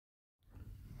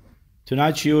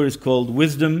Tonight's shiur is called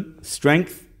Wisdom,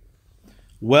 Strength,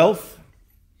 Wealth,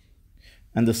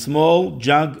 and the small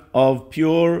jug of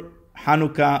pure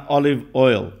Hanukkah olive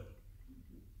oil.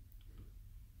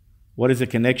 What is the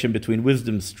connection between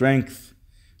wisdom, strength,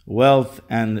 wealth,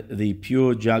 and the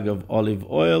pure jug of olive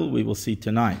oil? We will see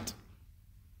tonight.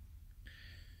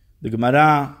 The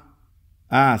Gemara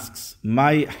asks,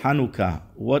 "My Hanukkah,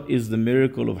 what is the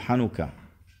miracle of Hanukkah?"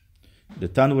 The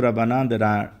Tanu Rabbanan, that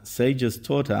our sages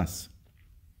taught us,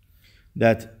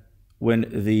 that when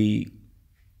the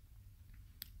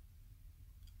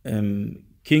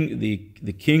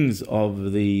kings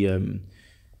of the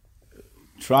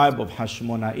tribe of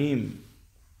Hashmonaim,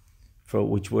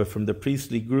 which were from the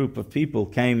priestly group of people,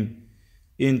 came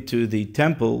into the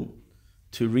temple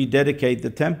to rededicate the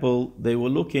temple, they were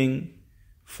looking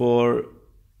for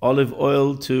olive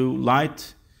oil to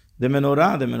light the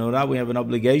menorah. The menorah, we have an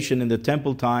obligation in the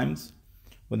temple times,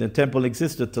 when the temple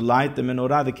existed, to light the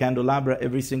menorah, the candelabra,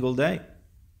 every single day.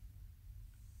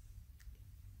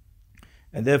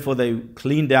 And therefore they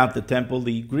cleaned out the temple.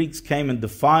 The Greeks came and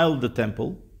defiled the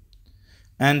temple.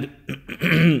 And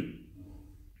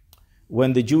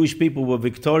when the Jewish people were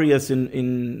victorious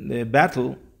in the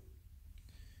battle,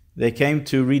 they came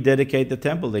to rededicate the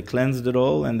temple. They cleansed it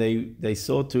all, and they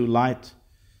sought to light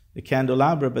the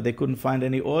candelabra, but they couldn't find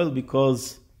any oil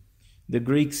because the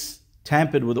Greeks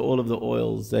tampered with all of the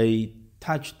oils. They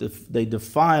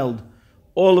defiled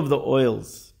all of the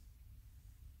oils.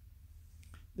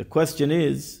 The question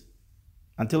is,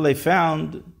 until they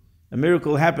found, a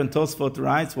miracle happened. Tosfot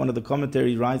writes, one of the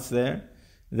commentaries writes there,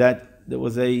 that there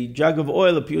was a jug of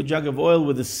oil, a pure jug of oil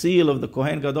with the seal of the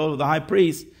Kohen Gadol, of the high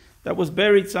priest, that was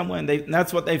buried somewhere, and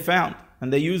that's what they found.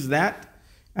 And they used that,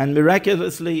 and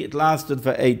miraculously it lasted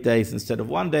for 8 days. Instead of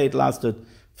 1 day, it lasted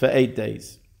for 8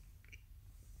 days.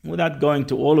 Without going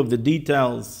to all of the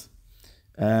details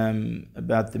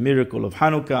about the miracle of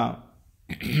Hanukkah,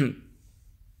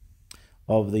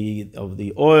 of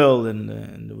the oil,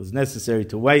 and it was necessary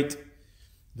to wait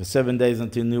for 7 days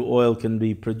until new oil can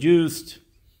be produced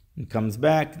and comes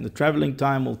back, and the traveling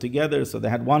time altogether, so they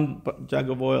had one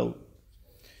jug of oil.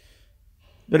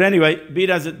 But anyway, be it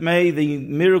as it may, the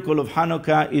miracle of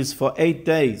Hanukkah is for 8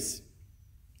 days.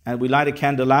 And we light a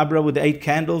candelabra with 8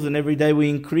 candles, and every day we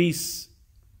increase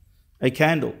a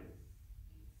candle.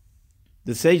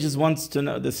 The sages want to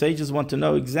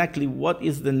know exactly what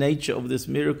is the nature of this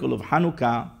miracle of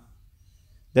Hanukkah,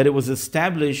 that it was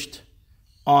established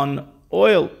on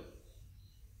oil.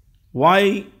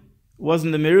 Why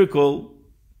wasn't the miracle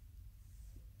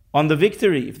on the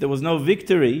victory? If there was no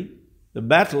victory, the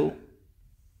battle,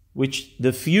 which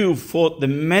the few fought the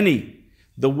many,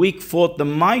 the weak fought the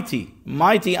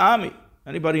mighty army.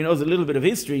 Anybody who knows a little bit of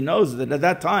history knows that at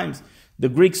that time the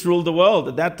Greeks ruled the world.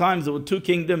 At that time there were 2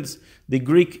 kingdoms. The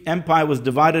Greek empire was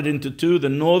divided into 2, the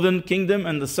northern kingdom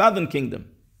and the southern kingdom.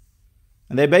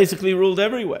 And they basically ruled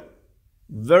everywhere.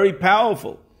 Very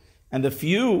powerful. And the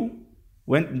few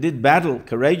went and did battle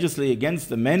courageously against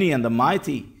the many and the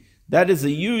mighty. That is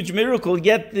a huge miracle,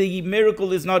 yet the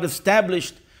miracle is not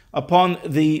established upon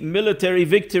the military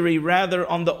victory, rather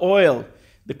on the oil.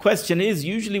 The question is,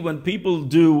 usually when people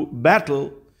do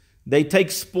battle, they take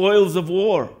spoils of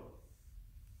war.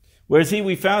 Whereas here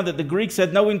we found that the Greeks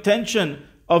had no intention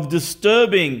of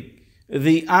disturbing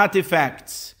the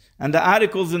artifacts and the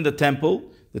articles in the temple.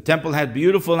 The temple had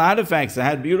beautiful artifacts. It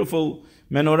had beautiful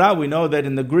menorah. We know that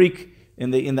in the Greek,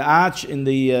 in the arch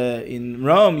in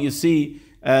Rome, you see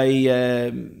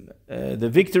the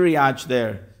victory arch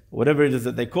there, whatever it is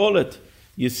that they call it.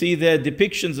 You see there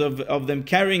depictions of them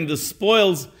carrying the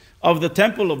spoils of the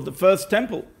temple, of the first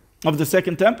temple, of the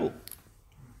second temple.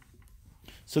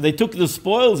 So they took the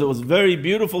spoils. There was very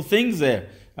beautiful things there.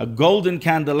 A golden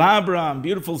candelabra and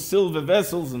beautiful silver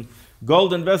vessels and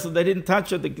golden vessels. They didn't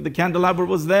touch it. The candelabra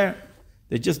was there.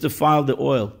 They just defiled the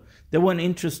oil. They weren't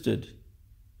interested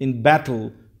in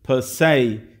battle per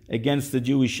se against the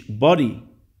Jewish body.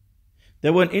 They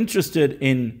weren't interested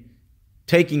in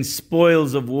taking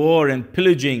spoils of war and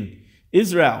pillaging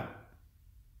Israel.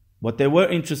 What they were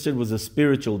interested was a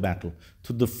spiritual battle,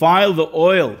 to defile the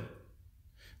oil.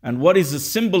 And what is the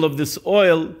symbol of this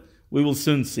oil, we will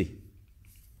soon see.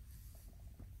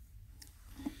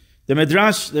 The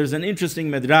Midrash, there's an interesting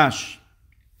Midrash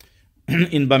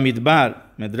in Bamidbar,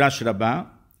 Midrash Rabbah.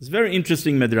 It's a very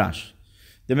interesting Midrash.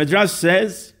 The Midrash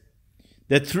says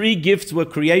that 3 gifts were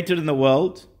created in the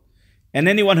world, and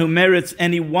anyone who merits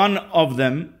any one of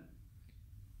them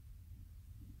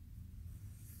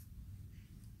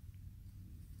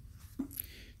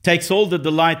takes all the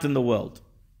delight in the world.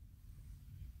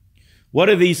 What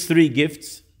are these 3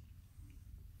 gifts?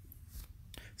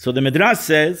 So the Midrash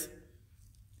says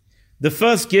The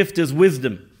first gift is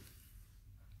wisdom.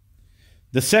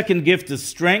 The second gift is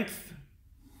strength.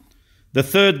 The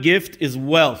third gift is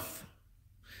wealth.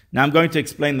 Now I'm going to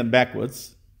explain them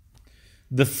backwards.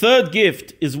 The third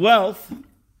gift is wealth.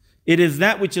 It is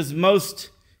that which is most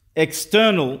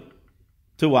external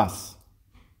to us.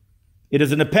 It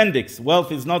is an appendix.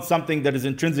 Wealth is not something that is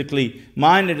intrinsically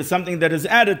mine. It is something that is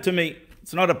added to me.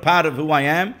 It's not a part of who I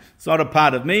am. It's not a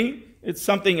part of me. It's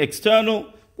something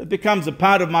external that becomes a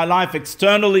part of my life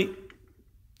externally.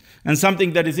 And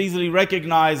something that is easily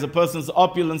recognized. A person's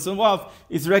opulence and wealth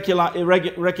is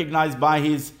recognized by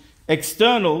his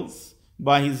externals,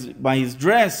 by his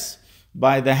dress,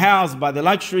 by the house, by the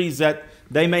luxuries that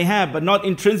they may have, but not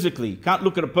intrinsically. You can't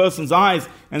look at a person's eyes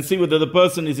and see whether the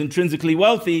person is intrinsically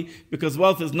wealthy, because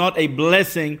wealth is not a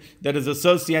blessing that is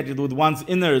associated with one's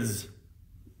innards,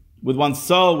 with one's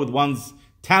soul, with one's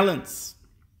talents.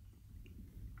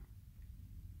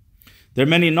 There are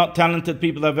many not talented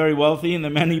people that are very wealthy, and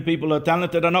there are many people who are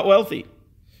talented are not wealthy.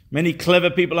 Many clever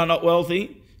people are not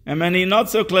wealthy, and many not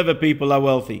so clever people are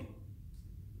wealthy.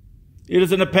 It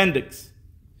is an appendix.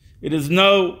 It is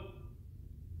no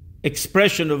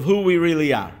expression of who we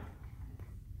really are.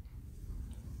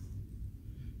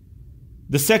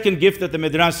 The second gift that the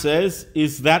Midrash says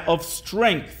is that of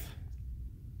strength.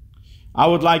 I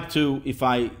would like to, if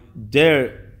I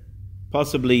dare,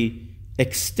 possibly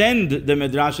extend the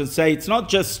Midrash and say it's not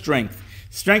just strength.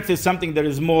 Strength is something that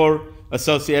is more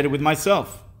associated with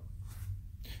myself.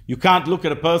 You can't look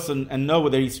at a person and know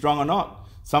whether he's strong or not.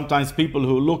 Sometimes people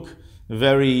who look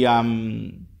very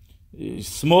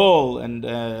small and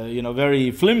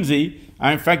very flimsy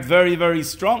are in fact very, very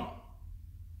strong.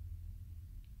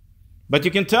 But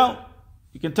you can tell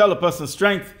a person's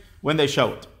strength when they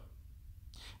show it.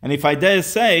 And if I dare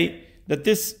say that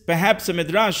this, perhaps a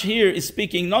midrash here is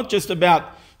speaking not just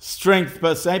about strength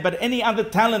per se, but any other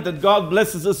talent that God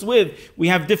blesses us with. We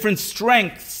have different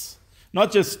strengths,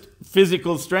 not just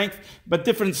physical strength, but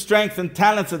different strengths and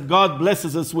talents that God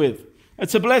blesses us with.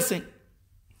 It's a blessing.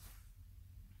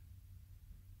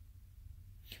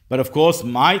 But of course,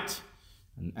 might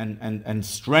and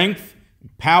strength,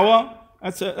 power,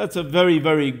 that's a very,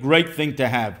 very great thing to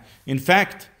have. In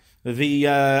fact,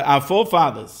 our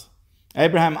forefathers,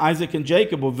 Abraham, Isaac, and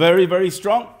Jacob, were very, very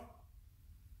strong.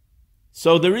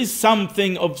 So there is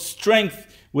something of strength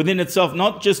within itself,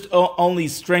 not just only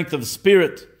strength of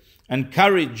spirit and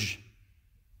courage,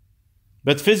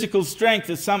 but physical strength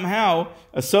is somehow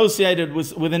associated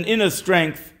with an inner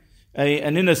strength,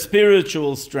 an inner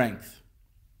spiritual strength.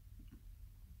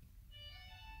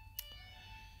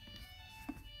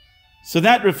 So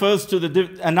that refers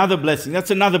to another blessing.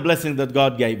 That's another blessing that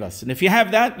God gave us. And if you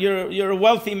have that, you're a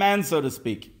wealthy man, so to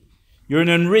speak. You're an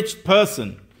enriched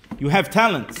person. You have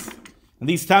talents. And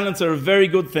these talents are a very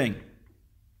good thing.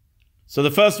 So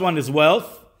the first one is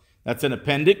wealth. That's an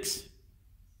appendix.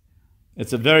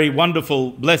 It's a very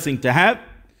wonderful blessing to have.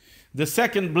 The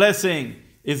second blessing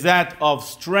is that of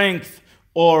strength,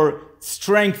 or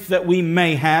strength that we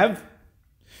may have.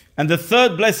 And the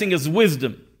third blessing is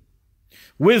wisdom.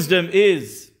 Wisdom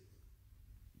is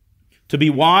to be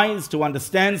wise, to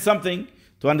understand something,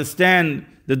 to understand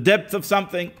the depth of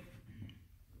something.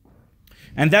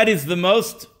 And that is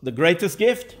the greatest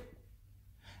gift.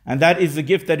 And that is the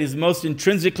gift that is most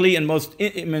intrinsically and most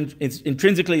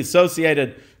intrinsically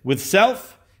associated with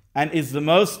self, and is the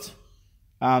most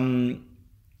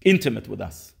intimate with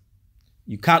us.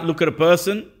 You can't look at a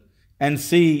person and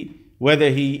see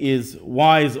whether he is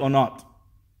wise or not.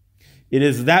 It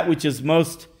is that which is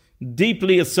most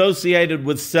deeply associated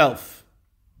with self.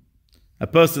 A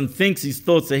person thinks his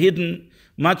thoughts are hidden,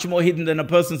 much more hidden than a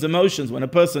person's emotions. When a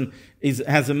person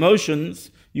has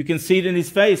emotions, you can see it in his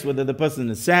face, whether the person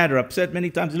is sad or upset. Many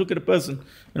times you look at a person,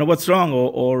 what's wrong,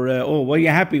 or why are you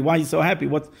happy? Why are you so happy?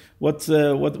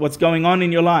 What's going on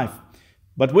in your life?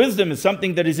 But wisdom is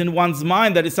something that is in one's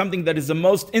mind, that is something that is the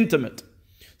most intimate.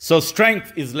 So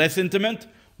strength is less intimate,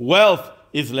 wealth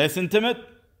is less intimate,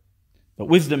 but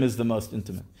wisdom is the most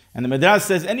intimate. And the Midrash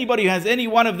says anybody who has any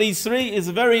one of these three is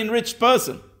a very enriched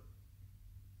person.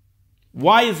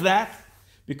 Why is that?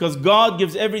 Because God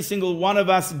gives every single one of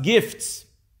us gifts.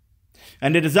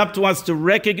 And it is up to us to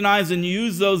recognize and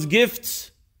use those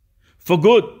gifts for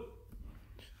good.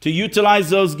 To utilize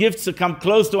those gifts to come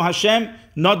close to Hashem,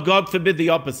 not, God forbid, the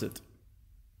opposite.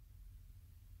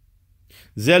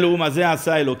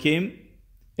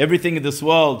 Everything in this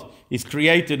world is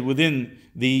created within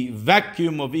the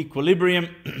vacuum of equilibrium.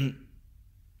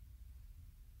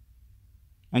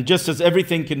 And just as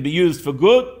everything can be used for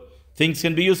good, things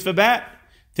can be used for bad.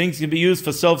 Things can be used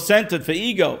for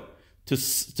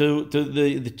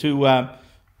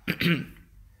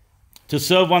to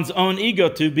serve one's own ego,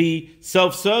 to be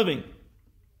self-serving.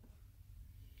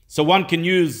 So one can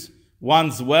use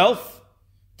one's wealth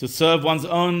to serve one's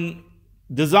own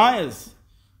desires,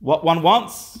 what one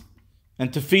wants,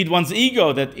 and to feed one's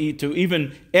ego, to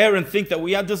even err and think that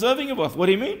we are deserving of wealth. What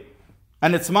do you mean?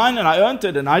 And it's mine and I earned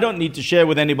it and I don't need to share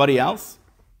with anybody else.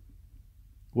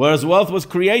 Whereas wealth was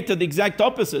created the exact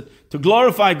opposite, to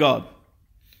glorify God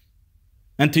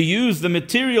and to use the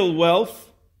material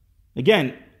wealth.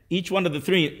 Again, each one of the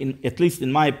three, at least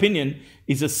in my opinion,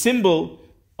 is a symbol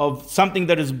of something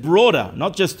that is broader,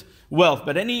 not just wealth,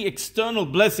 but any external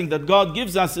blessing that God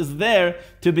gives us is there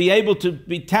to be able to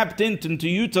be tapped into and to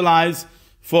utilize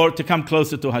to come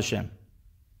closer to Hashem.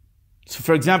 So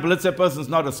for example, let's say a person is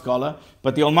not a scholar,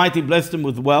 but the Almighty blessed him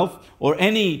with wealth or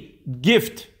any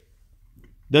gift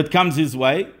that comes his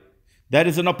way. That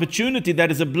is an opportunity,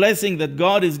 that is a blessing that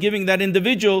God is giving that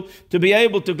individual to be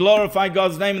able to glorify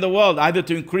God's name in the world, either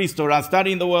to increase Torah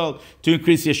study in the world, to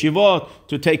increase yeshivot,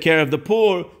 to take care of the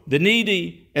poor, the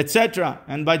needy, etc.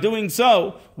 And by doing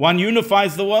so, one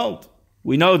unifies the world.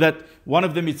 We know that one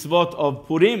of the mitzvot of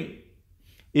Purim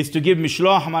is to give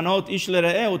mishloach manot ish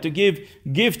lere'ehu, to give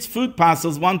gifts, food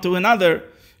parcels one to another,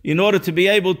 in order to be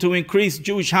able to increase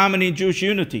Jewish harmony and Jewish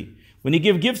unity. When you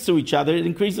give gifts to each other, it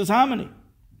increases harmony.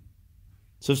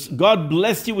 So if God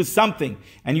blessed you with something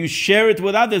and you share it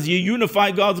with others, you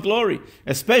unify God's glory,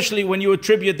 especially when you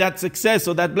attribute that success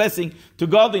or that blessing to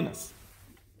godliness.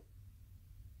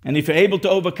 And if you're able to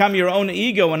overcome your own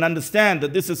ego and understand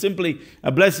that this is simply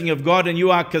a blessing of God and you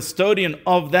are custodian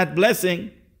of that blessing,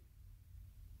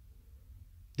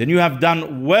 then you have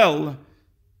done well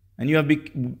and you have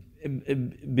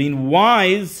been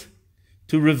wise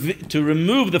to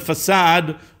remove the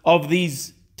facade of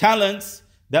these talents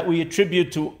that we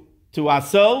attribute to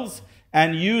ourselves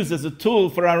and use as a tool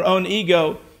for our own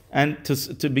ego and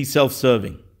to be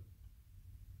self-serving.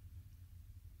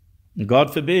 And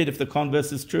God forbid if the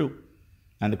converse is true.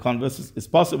 And the converse is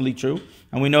possibly true.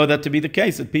 And we know that to be the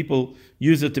case, that people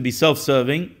use it to be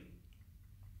self-serving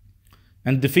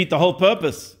and defeat the whole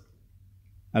purpose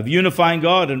of unifying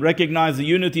God and recognize the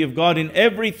unity of God in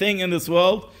everything in this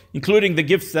world, including the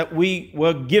gifts that we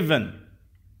were given.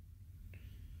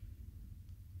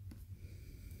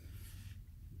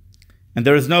 And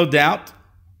there is no doubt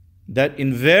that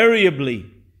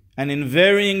invariably and in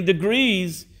varying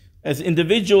degrees, as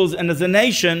individuals and as a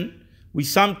nation, we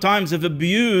sometimes have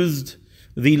abused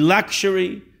the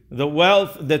luxury, the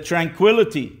wealth, the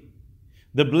tranquility,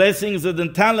 the blessings and the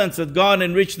talents that God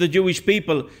enriched the Jewish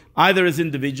people, either as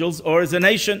individuals or as a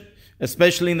nation,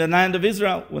 especially in the land of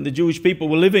Israel, when the Jewish people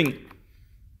were living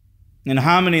in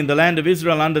harmony in the land of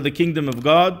Israel under the kingdom of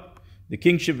God, the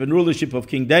kingship and rulership of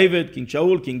King David, King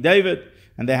Shaul, King David,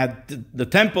 and they had the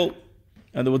temple,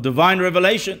 and there were divine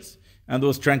revelations, and there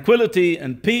was tranquility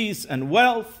and peace and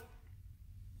wealth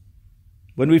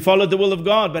when we followed the will of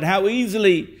God. But how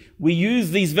easily we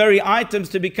use these very items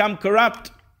to become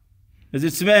corrupt. As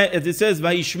it says,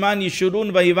 Vayishman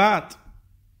Yeshurun Vayivat.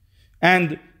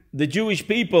 And the Jewish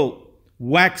people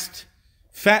waxed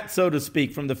fat, so to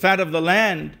speak, from the fat of the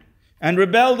land, and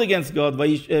rebelled against God.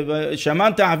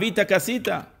 Shamanta avita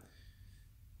kasita.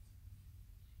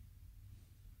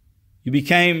 You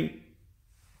became,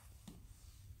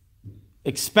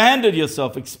 expanded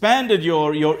yourself, expanded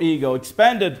your ego,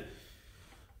 expanded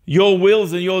your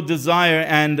wills and your desire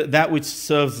and that which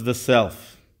serves the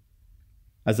self,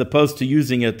 as opposed to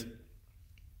using it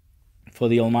for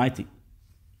the Almighty.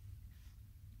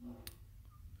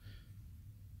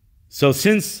 So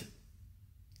since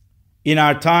in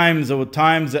our times, or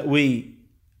times that we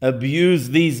abuse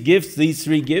these gifts, these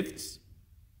three gifts,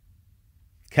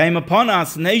 came upon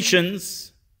us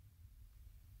nations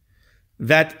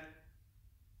that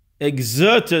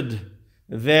exerted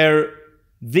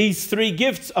these three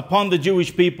gifts upon the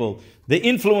Jewish people. The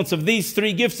influence of these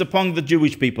three gifts upon the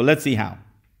Jewish people. Let's see how.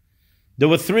 There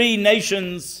were three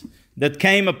nations that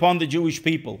came upon the Jewish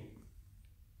people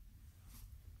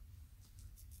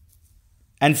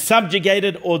and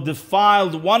subjugated or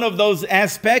defiled one of those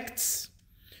aspects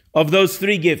of those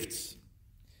three gifts.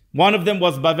 One of them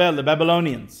was Babel, the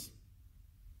Babylonians.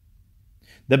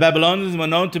 The Babylonians were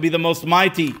known to be the most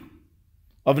mighty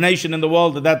of nation in the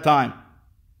world at that time.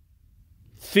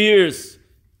 Fierce,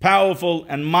 powerful,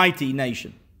 and mighty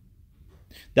nation.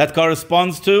 That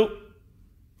corresponds to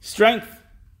strength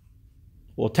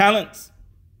or talents.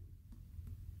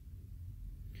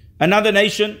 Another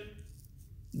nation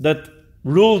that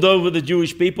ruled over the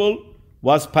Jewish people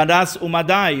was Paras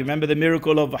Umadai. Remember the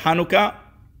miracle of Hanukkah?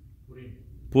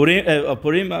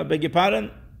 Purim, I beg your pardon.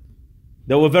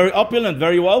 They were very opulent,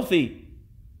 very wealthy.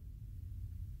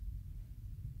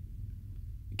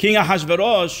 King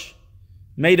Ahasuerus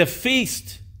made a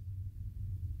feast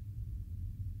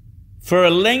for a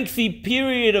lengthy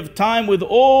period of time with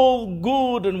all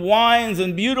good and wines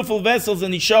and beautiful vessels,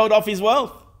 and he showed off his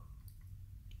wealth.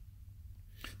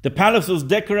 The palace was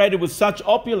decorated with such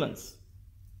opulence.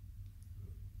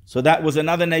 So that was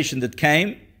another nation that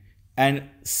came and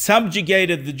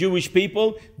subjugated the Jewish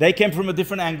people. They came from a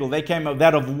different angle. They came of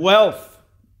that of wealth.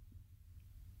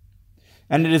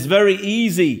 And it is very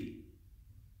easy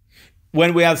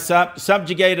when we are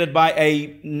subjugated by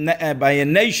a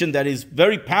nation that is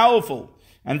very powerful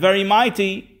and very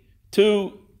mighty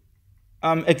to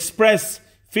express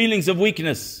feelings of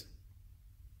weakness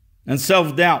and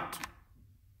self-doubt.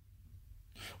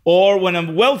 Or when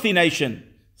a wealthy nation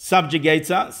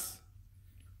subjugates us,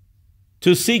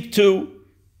 to seek to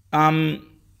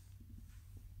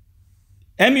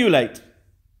emulate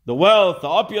the wealth, the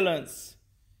opulence.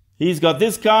 He's got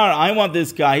this car, I want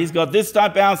this car. He's got this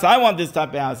type of house, I want this type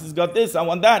of house. He's got this, I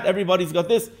want that. Everybody's got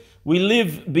this. We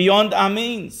live beyond our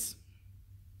means.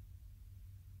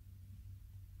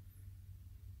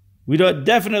 We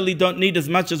definitely don't need as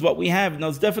much as what we have. No,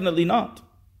 it's definitely not.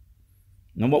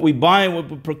 And what we buy and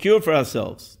what we procure for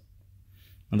ourselves.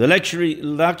 And the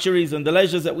luxuries and the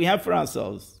leisures that we have for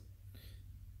ourselves.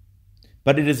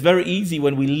 But it is very easy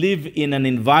when we live in an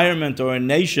environment or a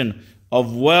nation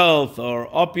of wealth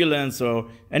or opulence or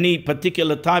any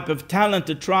particular type of talent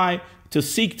to try to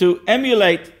seek to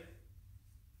emulate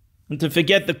and to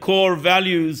forget the core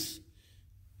values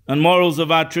and morals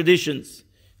of our traditions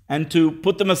and to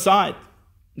put them aside.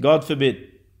 God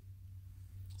forbid.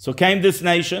 So came this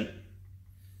nation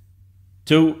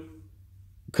to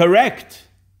correct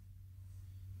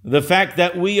the fact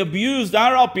that we abused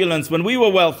our opulence when we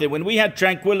were wealthy, when we had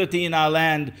tranquility in our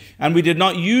land, and we did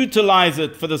not utilize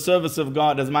it for the service of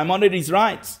God. As Maimonides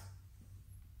writes,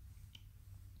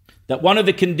 that one of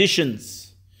the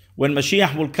conditions when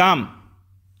Mashiach will come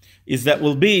is that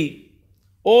will be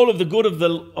all of the good of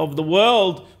the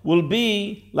world will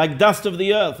be like dust of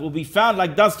the earth, will be found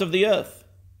like dust of the earth.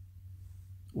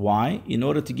 Why? In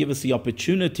order to give us the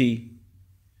opportunity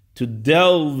to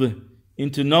delve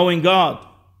into knowing God.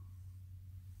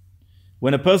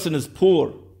 When a person is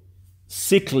poor,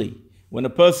 sickly, when a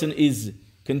person is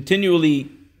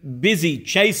continually busy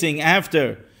chasing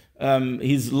after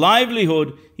his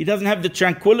livelihood, he doesn't have the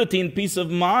tranquility and peace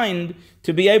of mind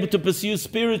to be able to pursue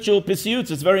spiritual pursuits.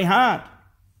 It's very hard.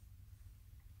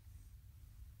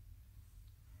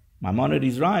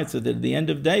 Maimonides writes that at the end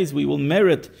of days we will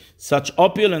merit such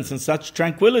opulence and such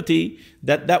tranquility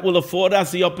that will afford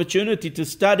us the opportunity to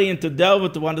study and to delve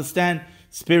and to understand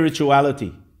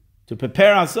spirituality, to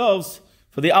prepare ourselves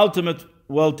for the ultimate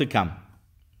world to come.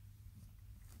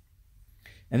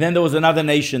 And then there was another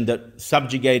nation that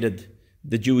subjugated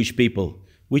the Jewish people.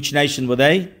 Which nation were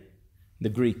they? The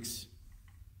Greeks.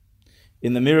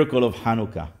 In the miracle of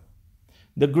Hanukkah.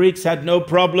 The Greeks had no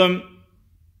problem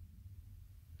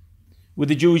with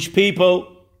the Jewish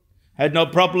people, had no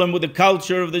problem with the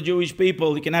culture of the Jewish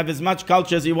people. You can have as much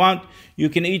culture as you want. You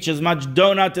can eat as much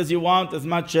donut as you want, as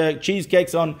much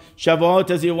cheesecakes on Shavuot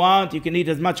as you want. You can eat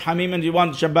as much hamim as you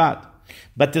want on Shabbat.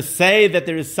 But to say that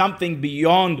there is something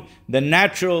beyond the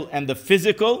natural and the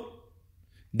physical,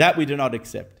 that we do not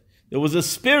accept. There was a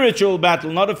spiritual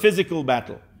battle, not a physical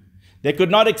battle. They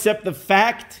could not accept the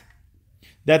fact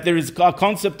that there is a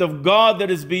concept of God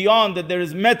that is beyond, that there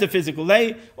is metaphysical.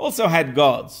 They also had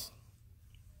gods.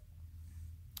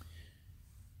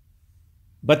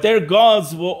 But their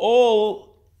gods were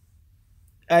all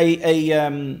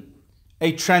a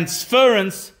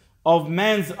transference of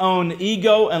man's own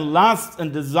ego and lust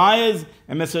and desires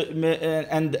and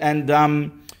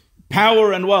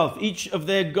power and wealth. Each of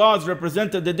their gods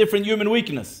represented a different human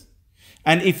weakness.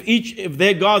 And if each of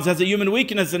their gods has a human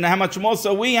weakness, and how much more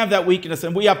so we have that weakness,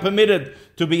 and we are permitted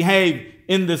to behave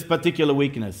in this particular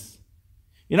weakness.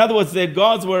 In other words, their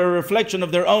gods were a reflection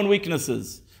of their own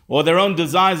weaknesses, or their own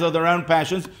desires, or their own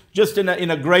passions, just in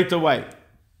a greater way.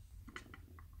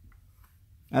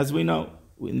 As we know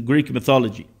in Greek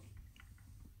mythology.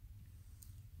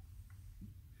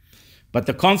 But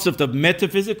the concept of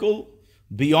metaphysical,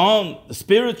 beyond the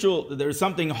spiritual, there is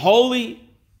something holy.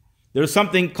 There is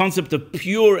something concept of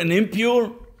pure and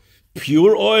impure,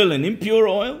 pure oil and impure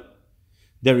oil.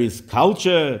 There is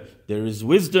culture, there is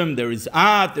wisdom, there is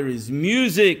art, there is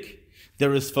music,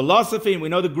 there is philosophy, and we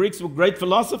know the Greeks were great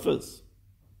philosophers.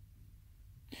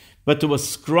 But to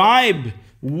ascribe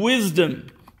wisdom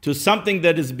to something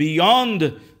that is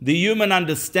beyond the human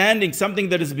understanding, something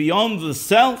that is beyond the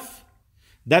self,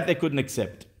 that they couldn't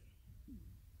accept.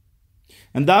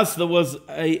 And thus there was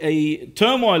a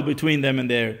turmoil between them and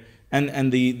their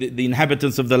and the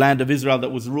inhabitants of the land of Israel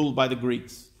that was ruled by the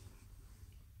Greeks.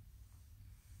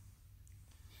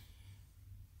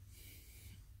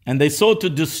 And they sought to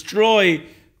destroy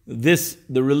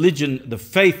the religion, the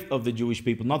faith of the Jewish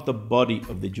people, not the body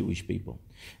of the Jewish people.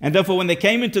 And therefore, when they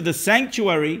came into the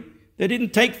sanctuary, they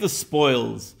didn't take the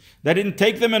spoils. They didn't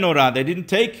take the menorah. They didn't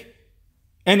take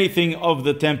anything of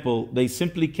the temple. They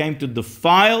simply came to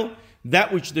defile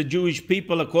that which the Jewish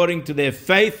people, according to their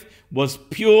faith, was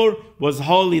pure, was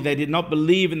holy. They did not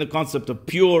believe in the concept of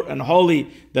pure and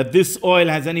holy, that this oil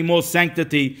has any more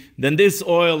sanctity than this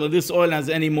oil, or this oil has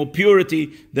any more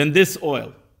purity than this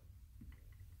oil.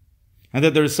 And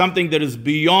that there is something that is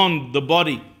beyond the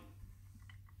body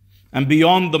and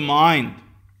beyond the mind,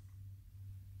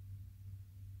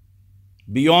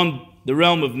 beyond the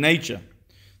realm of nature.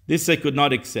 This they could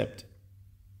not accept.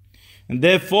 And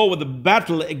therefore, the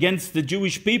battle against the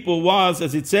Jewish people was,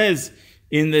 as it says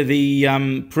in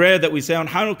the prayer that we say on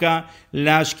Hanukkah,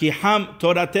 Lashkiham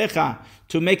Toratecha,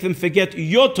 to make them forget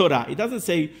your Torah. It doesn't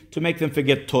say to make them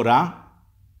forget Torah.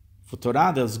 For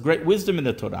Torah, there's great wisdom in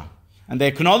the Torah. And they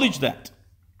acknowledge that.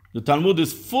 The Talmud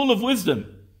is full of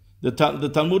wisdom. The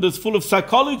Talmud is full of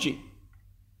psychology.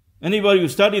 Anybody who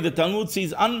studies the Talmud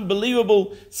sees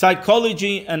unbelievable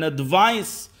psychology and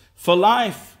advice for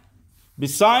life,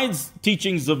 besides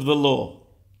teachings of the law.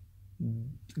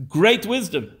 Great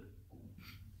wisdom.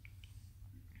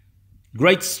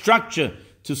 Great structure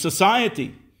to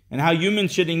society and how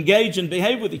humans should engage and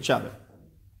behave with each other.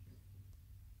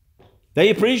 They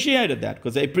appreciated that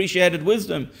because they appreciated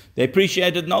wisdom. They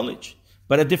appreciated knowledge,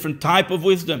 but a different type of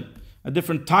wisdom, a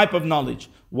different type of knowledge,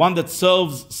 one that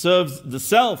serves the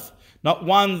self, not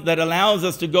one that allows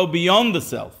us to go beyond the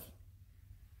self.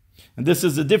 And this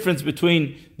is the difference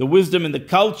between the wisdom in the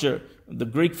culture, the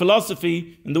Greek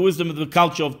philosophy, and the wisdom of the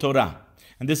culture of Torah.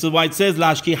 And this is why it says,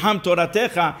 Lashkiham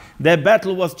Toratecha, their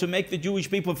battle was to make the Jewish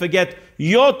people forget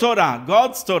your Torah,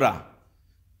 God's Torah.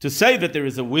 To say that there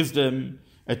is a wisdom,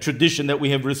 a tradition that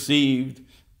we have received,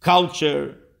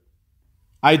 culture,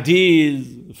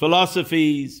 ideas,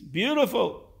 philosophies,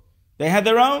 beautiful. They had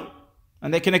their own,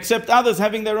 and they can accept others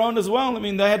having their own as well. I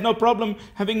mean, they had no problem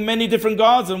having many different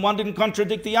gods, and one didn't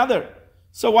contradict the other.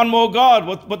 So one more God,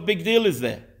 what big deal is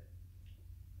there?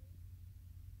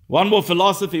 One more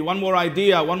philosophy, one more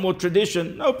idea, one more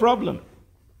tradition, no problem.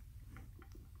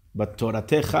 But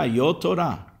Toratecha, your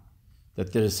Torah,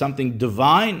 that there is something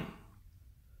divine,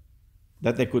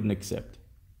 that they couldn't accept.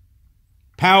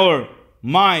 Power,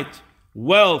 might,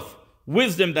 wealth,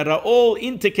 wisdom that are all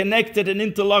interconnected and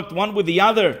interlocked one with the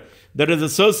other, that is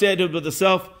associated with the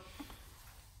self,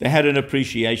 they had an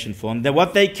appreciation for. And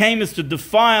what they came is to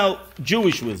defile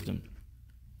Jewish wisdom.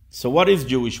 So what is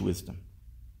Jewish wisdom?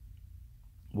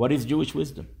 What is Jewish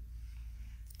wisdom?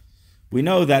 We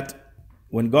know that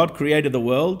when God created the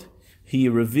world, He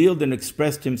revealed and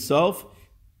expressed Himself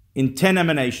in 10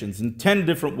 emanations, in 10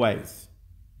 different ways.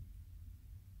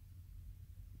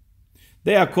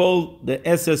 They are called the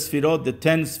Eses Sfirot, the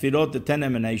 10 Sfirot, the 10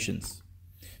 emanations,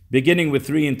 beginning with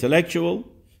 3 intellectual,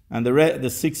 and the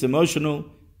 6 emotional,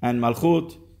 and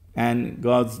Malchut, and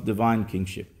God's divine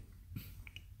kingship.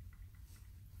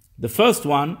 The first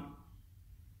one,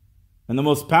 and the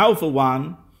most powerful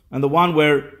one, and the one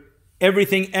where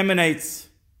everything emanates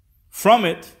from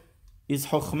it, is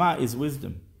Chokhmah, is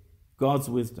wisdom, God's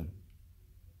wisdom.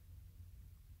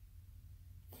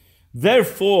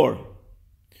 Therefore,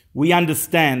 we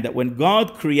understand that when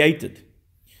God created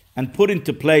and put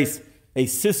into place a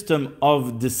system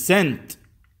of descent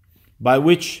by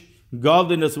which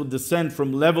godliness would descend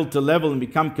from level to level and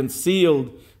become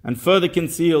concealed and further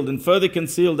concealed and further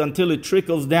concealed until it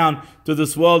trickles down to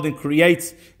this world and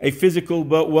creates a physical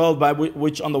world by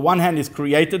which on the one hand is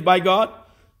created by God,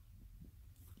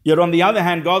 yet on the other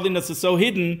hand godliness is so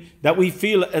hidden that we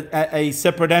feel a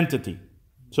separate entity.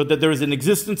 So that there is an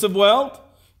existence of world,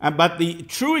 but the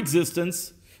true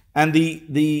existence and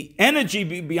the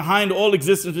energy behind all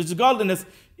existence, which is godliness,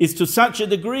 is to such a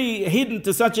degree, hidden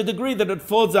to such a degree that it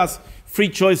affords us free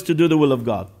choice to do the will of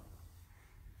God.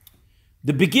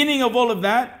 The beginning of all of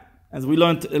that, as we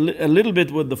learned a little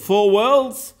bit with the 4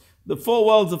 worlds, the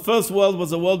first world was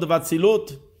the world of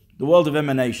Atzilut, the world of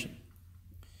emanation.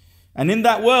 And in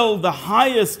that world, the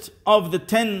highest of the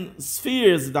 10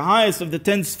 spheres, the highest of the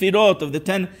 10 sfirot, of the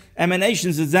 10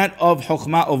 emanations, is that of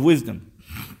Chokhmah, of wisdom.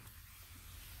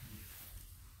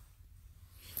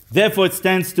 Therefore, it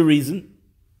stands to reason,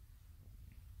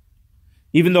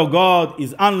 even though God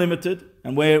is unlimited,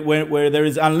 and where there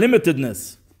is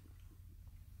unlimitedness,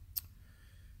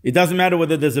 it doesn't matter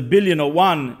whether there's a billion or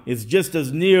one, it's just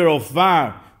as near or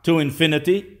far to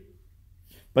infinity.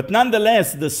 But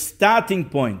nonetheless, the starting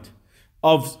point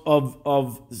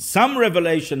of some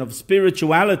revelation of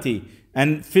spirituality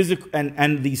and physical,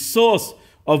 and the source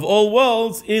of all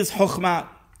worlds is Chokhmah,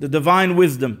 the divine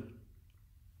wisdom.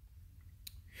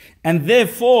 And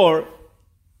therefore,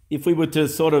 if we were to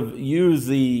sort of use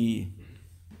the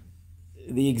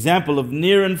example of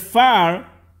near and far,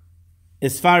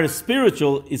 as far as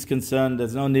spiritual is concerned,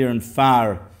 there's no near and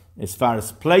far as far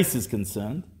as place is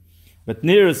concerned. But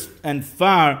near and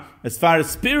far as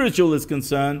spiritual is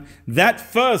concerned, that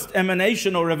first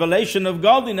emanation or revelation of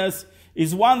godliness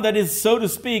is one that is, so to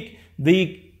speak,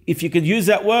 if you could use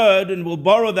that word, and we'll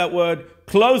borrow that word,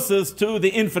 closest to the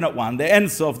infinite one, the Ein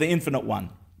Sof, the infinite one.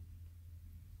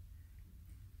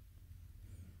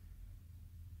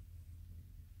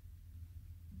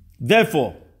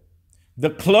 Therefore,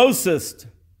 the closest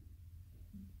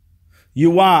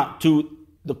you are to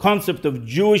the concept of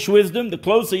Jewish wisdom, the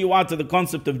closer you are to the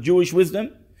concept of Jewish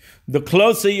wisdom, the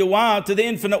closer you are to the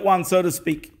infinite one, so to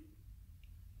speak,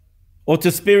 or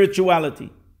to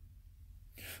spirituality.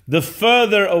 The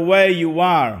further away you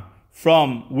are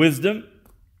from wisdom,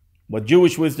 what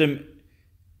Jewish wisdom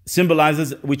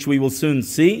symbolizes, which we will soon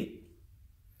see,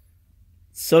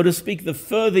 so to speak, the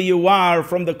further you are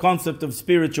from the concept of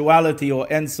spirituality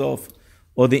or Ein Sof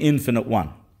or the infinite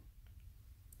one.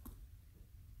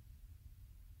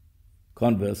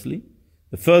 Conversely,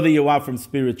 the further you are from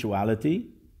spirituality,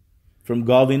 from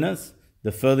godliness,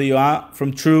 the further you are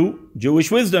from true Jewish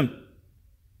wisdom.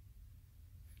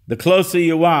 The closer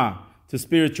you are to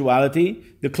spirituality,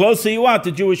 the closer you are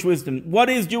to Jewish wisdom. What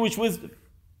is Jewish wisdom?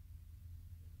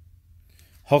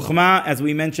 Chokhmah, as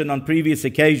we mentioned on previous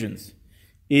occasions,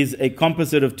 is a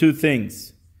composite of two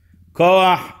things.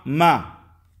 Koach ma,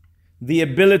 the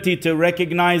ability to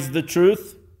recognize the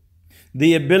truth,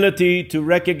 the ability to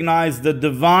recognize the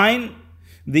divine,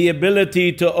 the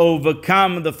ability to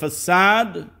overcome the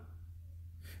facade,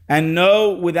 and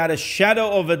know without a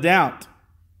shadow of a doubt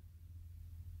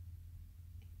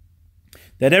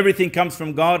that everything comes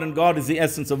from God and God is the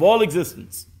essence of all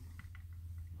existence.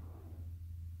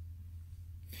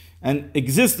 And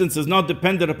existence is not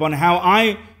dependent upon how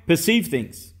I perceive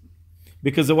things.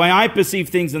 Because the way I perceive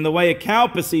things and the way a cow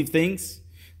perceives things,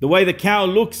 the way the cow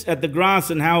looks at the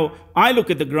grass and how I look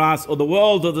at the grass or the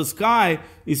world or the sky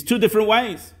is two different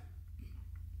ways.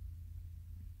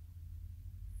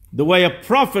 The way a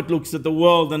prophet looks at the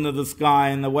world and at the sky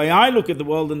and the way I look at the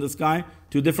world and the sky,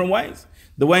 two different ways.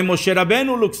 The way Moshe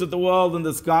Rabbeinu looks at the world and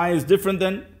the sky is different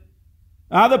than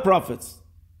other prophets.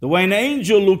 The way an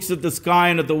angel looks at the sky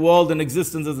and at the world and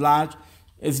existence as large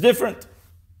is different.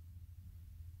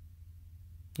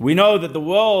 We know that the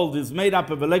world is made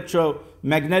up of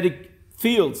electromagnetic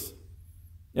fields.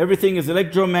 Everything is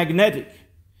electromagnetic.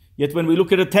 Yet when we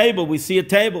look at a table, we see a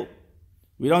table.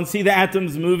 We don't see the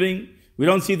atoms moving. We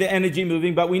don't see the energy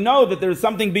moving, but we know that there is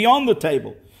something beyond the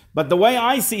table. But the way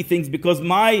I see things, because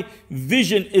my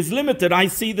vision is limited, I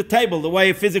see the table the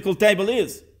way a physical table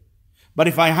is. But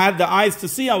if I had the eyes to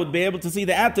see, I would be able to see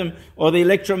the atom or the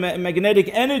electromagnetic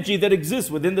energy that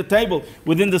exists within the table,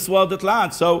 within this world at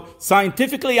large. So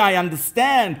scientifically, I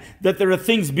understand that there are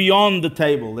things beyond the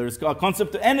table. There's a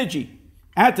concept of energy,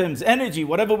 atoms, energy,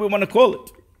 whatever we want to call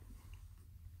it.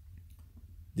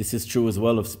 This is true as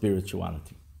well of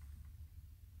spirituality.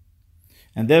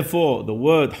 And therefore, the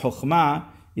word chokhmah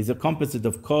is a composite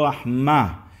of koach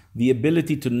ma, the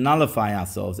ability to nullify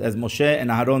ourselves. As Moshe and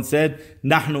Aharon said,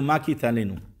 Nahnu makit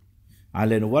alenu.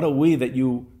 What are we that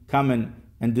you come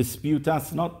and dispute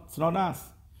us? It's not us.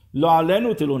 Lo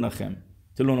alenu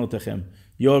tilunotechem.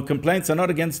 Your complaints are not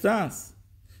against us.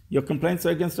 Your complaints are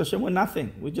against Hashem. We're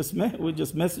nothing. We're just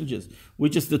messengers. We're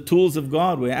just the tools of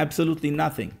God. We're absolutely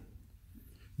nothing.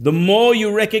 The more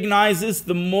you recognize this,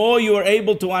 the more you are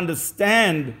able to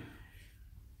understand,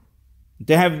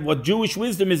 to have what Jewish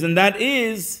wisdom is, and that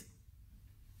is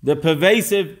the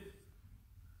pervasive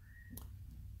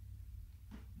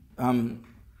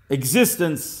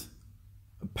existence,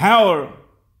 power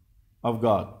of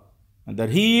God, and that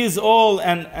He is all,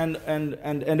 and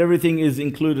everything is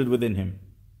included within Him.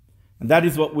 And that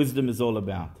is what wisdom is all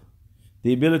about.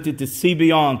 The ability to see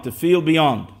beyond, to feel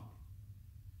beyond.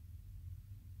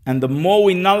 And the more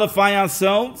we nullify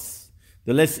ourselves,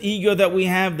 the less ego that we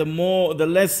have, the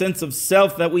less sense of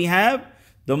self that we have,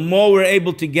 the more we're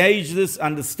able to gauge this,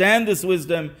 understand this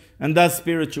wisdom, and thus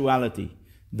spirituality.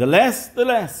 The less, the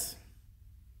less.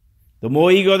 The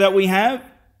more ego that we have,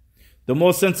 the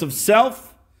more sense of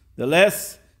self, the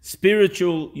less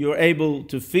spiritual you're able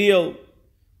to feel,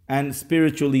 and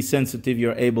spiritually sensitive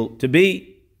you're able to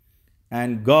be,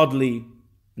 and godly,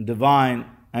 and divine,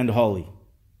 and holy.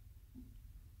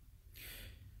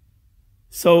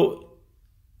 So,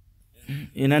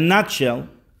 in a nutshell,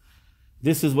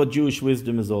 this is what Jewish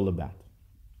wisdom is all about.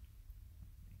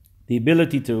 The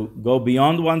ability to go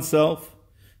beyond oneself,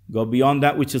 go beyond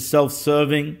that which is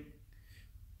self-serving,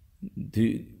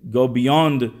 to go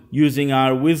beyond using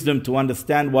our wisdom to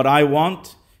understand what I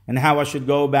want and how I should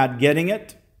go about getting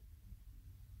it,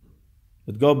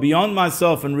 but go beyond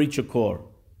myself and reach a core.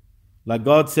 Like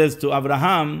God says to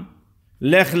Abraham,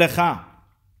 Lech lecha.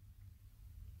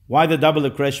 Why the double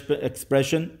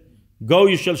expression? Go,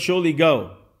 you shall surely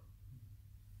go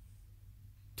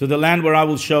to the land where I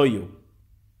will show you.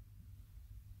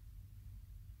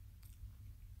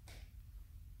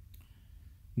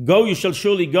 Go, you shall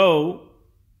surely go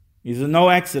is no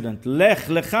accident. Lech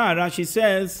lecha, Rashi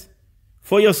says,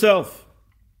 for yourself.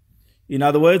 In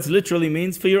other words, literally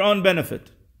means for your own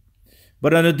benefit.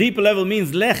 But on a deeper level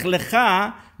means lech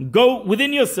lecha, go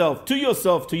within yourself, to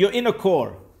your inner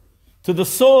core, to the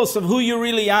source of who you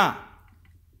really are.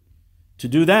 To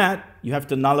do that, you have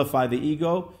to nullify the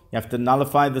ego, you have to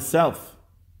nullify the self.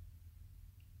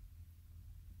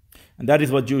 And that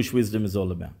is what Jewish wisdom is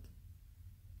all about.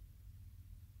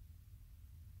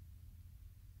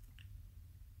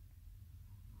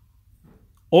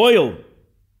 Oil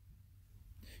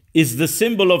is the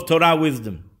symbol of Torah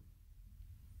wisdom.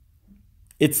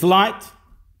 Its light,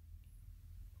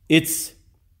 its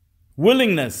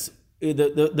willingness,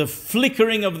 the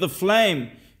flickering of the flame,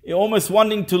 almost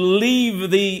wanting to leave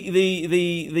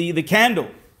the candle,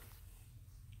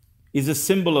 is a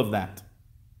symbol of that.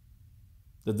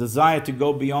 The desire to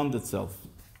go beyond itself.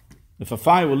 If a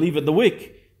fire will leave at the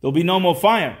wick, there'll be no more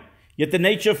fire. Yet the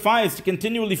nature of fire is to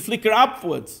continually flicker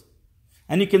upwards.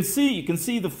 And you can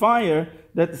see the fire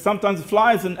that sometimes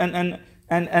flies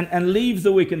and leaves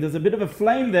the wick, and there's a bit of a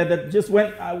flame there that just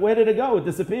went, where did it go? It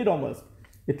disappeared almost.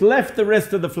 It left the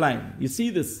rest of the flame. You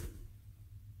see this?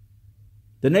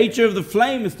 The nature of the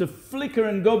flame is to flicker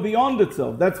and go beyond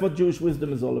itself. That's what Jewish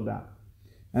wisdom is all about.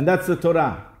 And that's the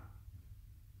Torah.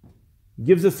 It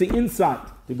gives us the insight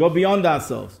to go beyond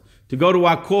ourselves, to go to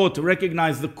our core, to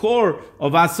recognize the core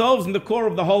of ourselves and the core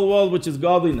of the whole world, which is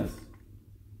godliness.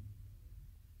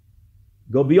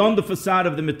 Go beyond the facade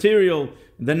of the material,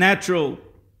 the natural.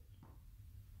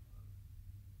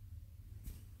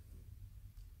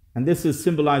 And this is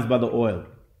symbolized by the oil,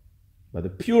 by the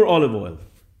pure olive oil.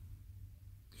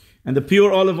 And the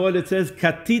pure olive oil, it says,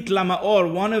 katit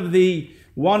lamaor,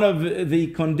 one of the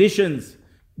conditions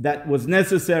that was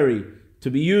necessary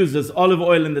to be used as olive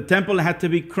oil in the temple had to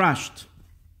be crushed.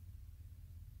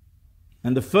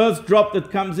 And the first drop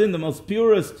that comes in, the most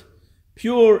purest,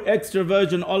 pure extra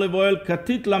virgin olive oil,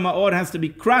 katit lamaor, has to be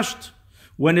crushed.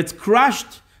 When it's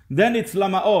crushed, then it's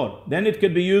lamaor. Then it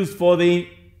could be used for the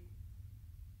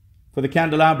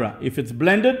candelabra. If it's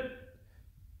blended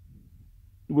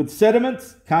with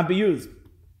sediments, can't be used.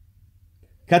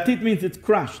 Katit means it's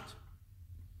crushed.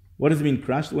 What does it mean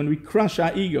crushed? When we crush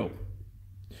our ego.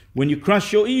 When you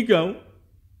crush your ego,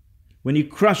 when you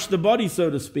crush the body, so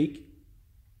to speak,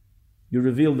 you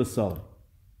reveal the soul.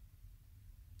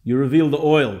 You reveal the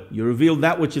oil. You reveal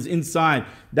that which is inside,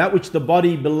 that which the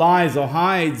body belies or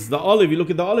hides. The olive, you look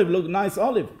at the olive, look, nice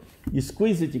olive. You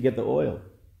squeeze it, you get the oil.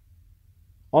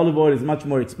 Olive oil is much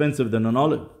more expensive than an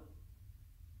olive.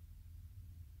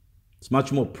 It's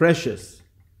much more precious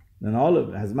than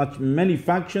olive. It has many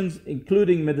functions,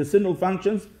 including medicinal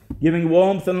functions, giving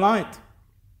warmth and light.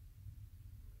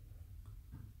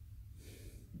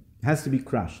 It has to be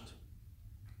crushed.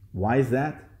 Why is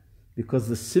that? Because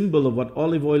the symbol of what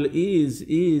olive oil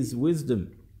is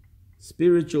wisdom,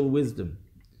 spiritual wisdom.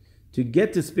 To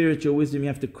get to spiritual wisdom, you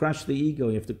have to crush the ego,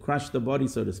 you have to crush the body,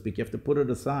 so to speak, you have to put it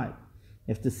aside.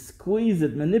 You have to squeeze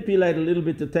it, manipulate a little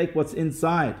bit to take what's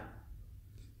inside.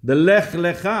 The lech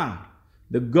lecha,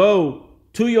 the go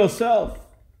to yourself,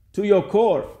 to your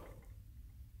core,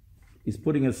 is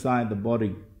putting aside the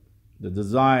body, the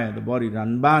desire, the body.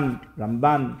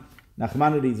 Ramban,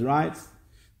 Nachmanides writes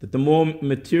that the more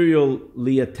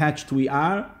materially attached we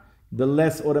are, the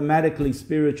less automatically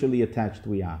spiritually attached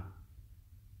we are.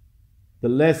 The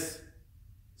less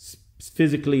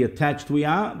physically attached we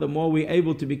are, the more we're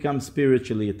able to become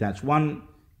spiritually attached. One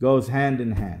goes hand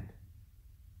in hand.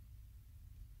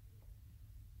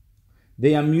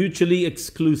 They are mutually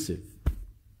exclusive.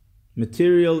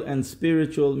 Material and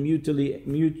spiritual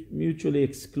mutually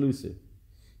exclusive.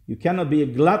 You cannot be a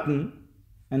glutton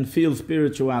and feel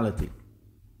spirituality.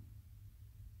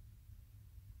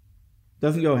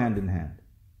 Doesn't go hand in hand.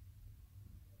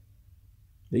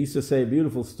 They used to say a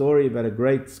beautiful story about a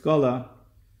great scholar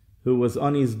who was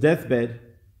on his deathbed,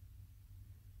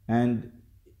 and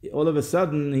all of a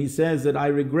sudden he says that I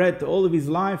regret all of his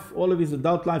life, all of his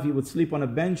adult life, he would sleep on a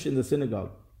bench in the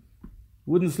synagogue.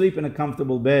 Wouldn't sleep in a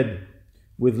comfortable bed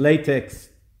with latex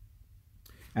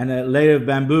and a layer of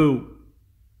bamboo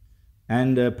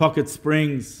and pocket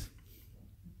springs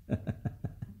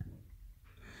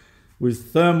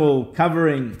with thermal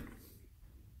covering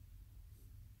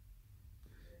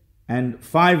and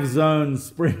 5-zone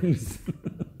springs.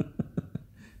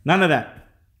 None of that.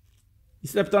 He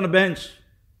slept on a bench.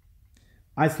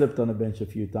 I slept on a bench a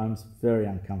few times, very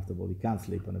uncomfortable. You can't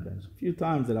sleep on a bench. A few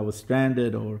times that I was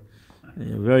stranded or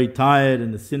very tired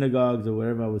in the synagogues or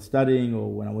wherever I was studying,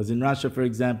 or when I was in Russia, for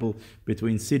example,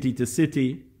 between city to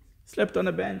city, slept on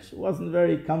a bench. It wasn't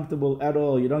very comfortable at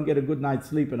all. You don't get a good night's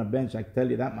sleep on a bench, I can tell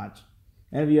you that much.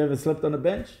 Have you ever slept on a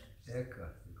bench? Yeah, I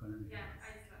slept.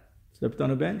 Slept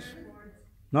on a bench?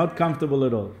 Not comfortable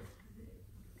at all.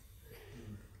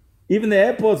 Even the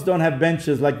airports don't have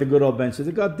benches like the good old benches.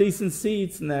 They've got decent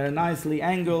seats and they're nicely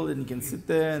angled and you can sit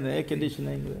there and the air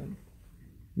conditioning.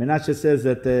 Menashe says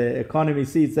that the economy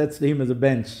seats, that's to him as a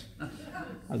bench.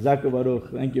 Azaku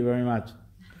Baruch, thank you very much.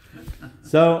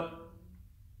 So,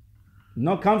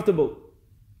 not comfortable.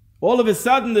 All of a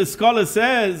sudden the scholar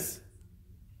says,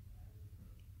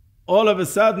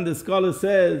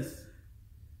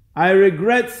 I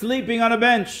regret sleeping on a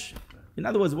bench. In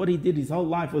other words, what he did his whole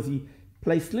life was he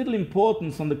placed little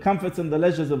importance on the comforts and the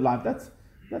leisures of life. That's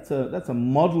a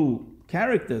model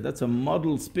character. That's a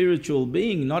model spiritual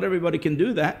being. Not everybody can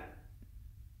do that.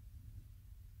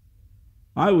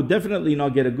 I would definitely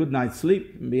not get a good night's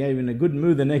sleep and be in a good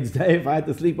mood the next day if I had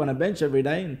to sleep on a bench every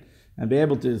day and be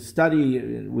able to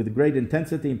study with great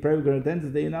intensity and pray with great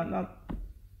intensity.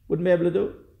 Wouldn't be able to do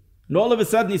it. And all of a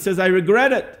sudden he says, I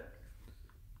regret it.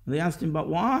 And they asked him, but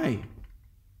why?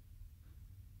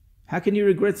 How can you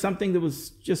regret something that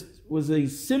was a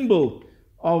symbol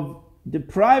of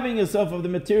depriving yourself of the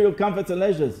material comforts and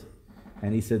leisures?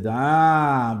 And he said,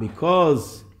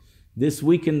 because this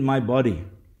weakened my body.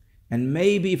 And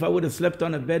maybe if I would have slept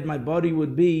on a bed, my body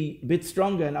would be a bit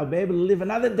stronger and I'll be able to live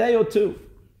another day or two.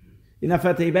 And if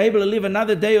I'd be able to live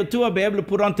another day or two, I'll be able to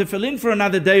put on tefillin for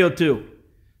another day or two.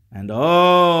 And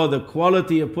the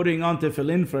quality of putting on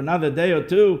tefillin for another day or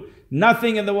two,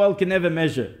 nothing in the world can ever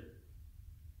measure.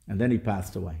 And then he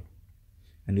passed away.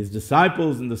 And his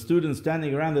disciples and the students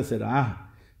standing around, they said,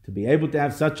 to be able to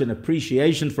have such an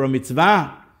appreciation for a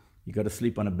mitzvah, you got to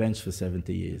sleep on a bench for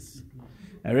 70 years.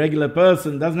 A regular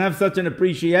person doesn't have such an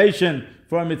appreciation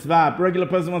for a mitzvah. A regular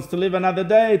person wants to live another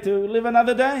day, to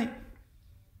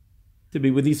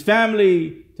be with his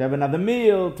family, to have another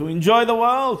meal, to enjoy the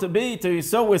world,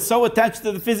 we're so attached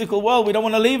to the physical world, we don't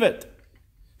want to leave it.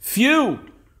 Few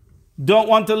don't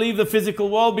want to leave the physical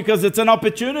world because it's an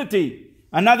opportunity.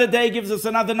 Another day gives us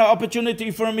another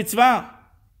opportunity for a mitzvah,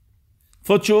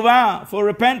 for tshuva, for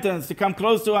repentance, to come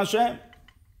close to Hashem.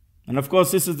 And of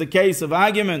course, this is the case of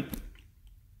argument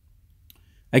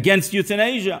against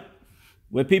euthanasia,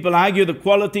 where people argue the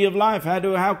quality of life.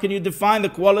 How can you define the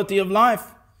quality of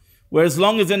life? Where as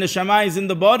long as the neshama is in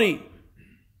the body,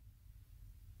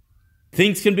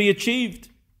 things can be achieved.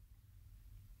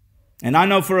 And I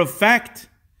know for a fact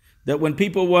that when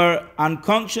people were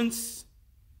unconscious,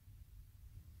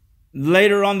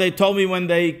 later on they told me when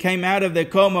they came out of their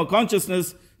coma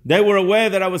consciousness, they were aware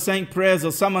that I was saying prayers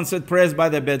or someone said prayers by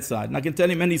their bedside. And I can tell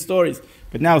you many stories,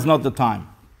 but now is not the time.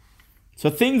 So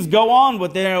things go on,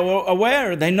 but they're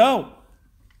aware, they know.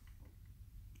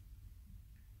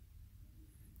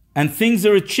 And things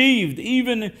are achieved,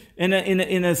 even in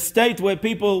a state where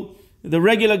the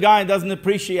regular guy doesn't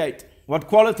appreciate. What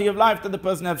quality of life did the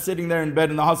person have sitting there in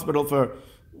bed in the hospital for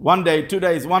 1 day, 2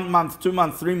 days, 1 month, 2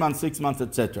 months, 3 months, 6 months,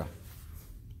 etc.?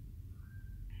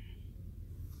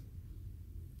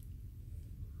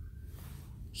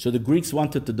 So the Greeks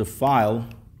wanted to defile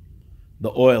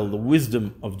the oil, the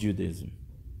wisdom of Judaism.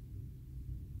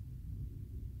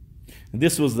 And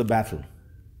this was the battle.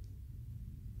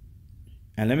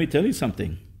 And let me tell you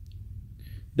something.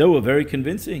 They were very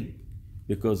convincing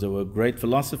because they were great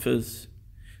philosophers.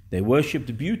 They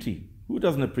worshipped beauty. Who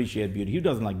doesn't appreciate beauty? Who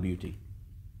doesn't like beauty?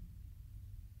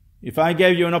 If I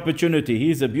gave you an opportunity,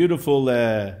 here's a beautiful,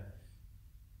 give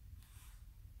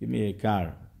me a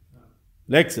car,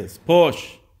 Lexus,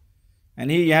 Porsche,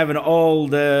 and here you have an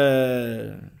old,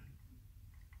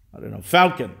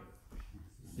 Falcon.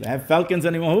 Do they have Falcons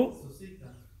anymore? Who?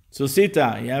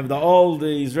 Susita. You have the old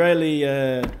Israeli,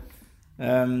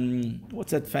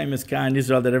 what's that famous car in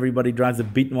Israel that everybody drives, the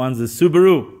beaten ones, the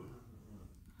Subaru.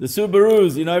 The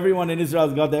Subarus, everyone in Israel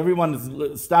has got that.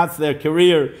 Everyone starts their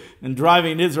career in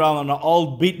driving in Israel on an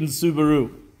old beaten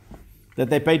Subaru that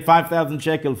they paid 5,000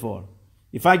 shekel for.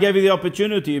 If I gave you the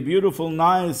opportunity, a beautiful,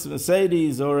 nice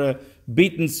Mercedes or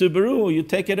beaten Subaru, you'd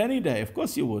take it any day. Of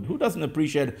course you would. Who doesn't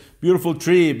appreciate a beautiful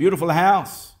tree, beautiful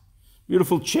house,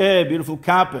 beautiful chair, beautiful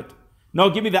carpet? No,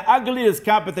 give me the ugliest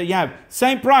carpet that you have.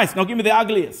 Same price. No, give me the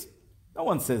ugliest. No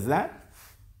one says that.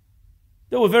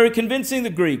 They were very convincing, the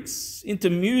Greeks, into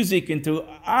music, into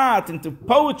art, into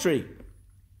poetry.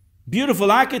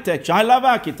 Beautiful architecture. I love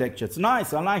architecture. It's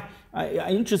nice. It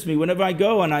interests me whenever I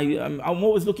go, and I'm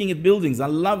always looking at buildings. I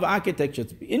love architecture.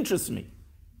 It interests me.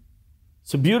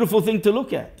 It's a beautiful thing to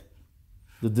look at.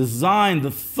 The design,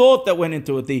 the thought that went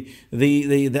into it,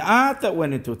 the art that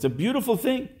went into it. It's a beautiful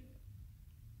thing.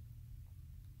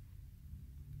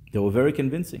 They were very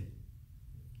convincing.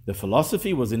 The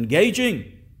philosophy was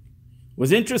engaging,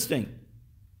 was interesting.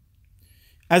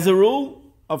 As a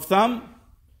rule of thumb,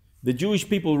 the Jewish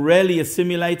people rarely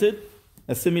assimilated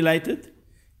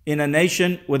in a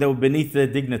nation where they were beneath their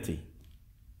dignity.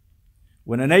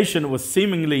 When a nation was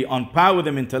seemingly on par with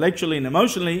them intellectually and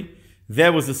emotionally,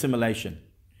 there was assimilation.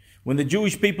 When the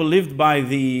Jewish people lived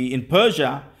in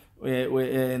Persia,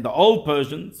 in the old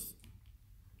Persians,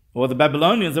 or the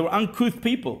Babylonians, they were uncouth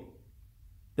people.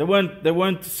 They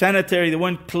weren't sanitary, they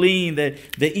weren't clean, their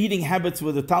eating habits,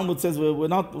 where the Talmud says, were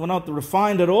not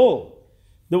refined at all.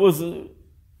 There was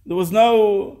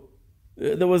no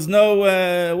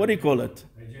what do you call it?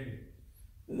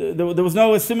 There was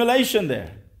no assimilation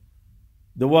there.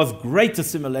 There was great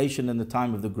assimilation in the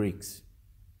time of the Greeks.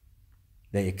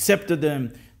 They accepted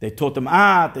them, they taught them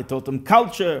art, they taught them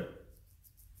culture,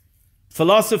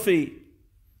 philosophy,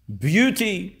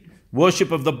 beauty,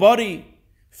 worship of the body,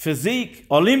 physique,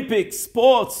 Olympics,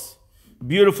 sports,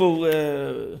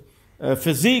 beautiful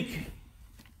physique.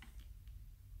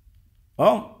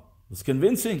 Oh, it was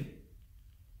convincing.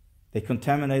 They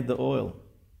contaminate the oil,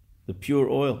 the pure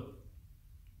oil.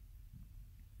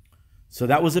 So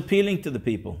that was appealing to the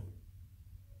people.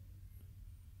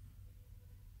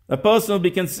 A person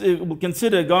will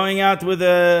consider going out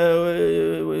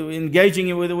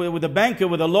engaging with a banker,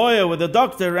 with a lawyer, with a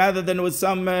doctor, rather than with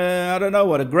some,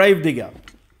 a grave digger.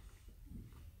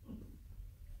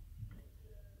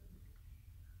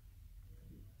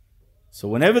 So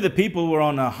whenever the people were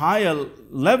on a higher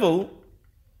level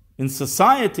in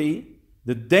society,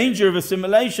 the danger of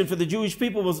assimilation for the Jewish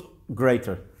people was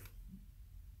greater.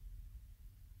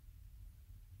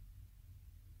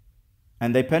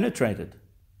 And they penetrated.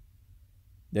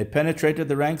 They penetrated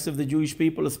the ranks of the Jewish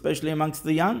people, especially amongst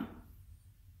the young.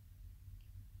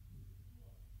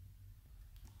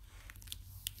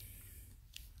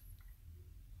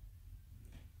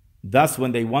 Thus,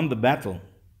 when they won the battle,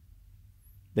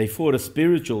 they fought a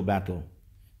spiritual battle.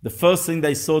 The first thing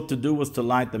they sought to do was to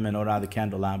light the menorah, the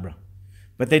candelabra.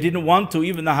 But they didn't want to.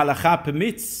 Even the halakha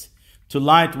permits to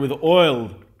light with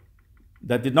oil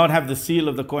that did not have the seal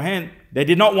of the Kohen. They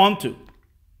did not want to.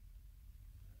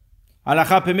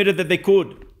 Halakha permitted that they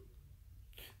could.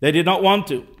 They did not want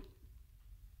to.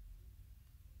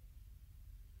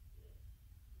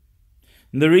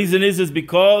 And the reason is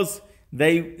because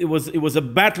it was a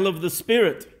battle of the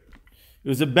spirit. It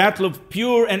was a battle of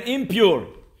pure and impure.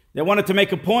 They wanted to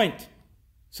make a point.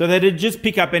 So they didn't just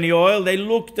pick up any oil. They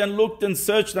looked and looked and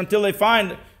searched until they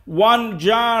find one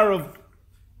jar of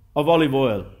olive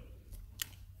oil.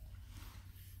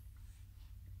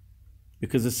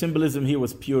 Because the symbolism here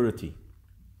was purity.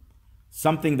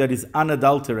 Something that is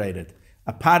unadulterated.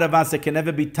 A part of us that can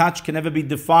never be touched, can never be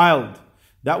defiled.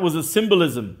 That was a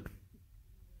symbolism.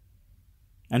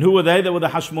 And who were they? They were the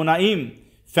Hashmonaim,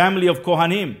 family of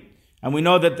Kohanim. And we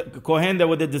know that the Kohen, they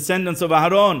were the descendants of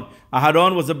Aharon.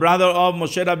 Aharon was the brother of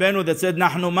Moshe Rabbeinu that said,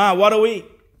 Nahnu ma, what are we?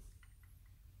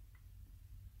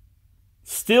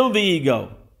 Still the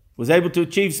ego was able to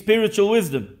achieve spiritual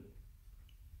wisdom.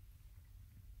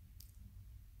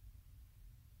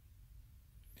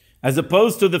 As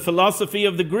opposed to the philosophy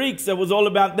of the Greeks that was all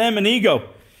about them and ego.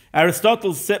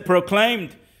 Aristotle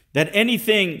proclaimed that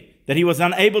anything that he was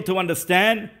unable to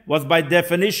understand was by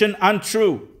definition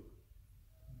untrue.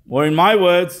 Or in my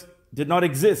words, did not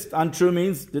exist. Untrue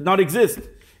means did not exist.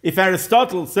 If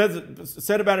Aristotle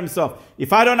said about himself,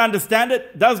 if I don't understand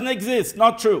it, doesn't exist,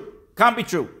 not true, can't be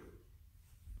true.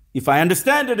 If I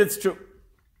understand it, it's true.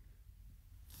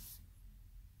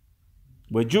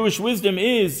 Where Jewish wisdom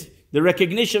is the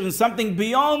recognition of something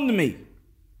beyond me,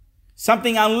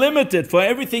 something unlimited, for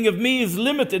everything of me is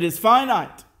limited, is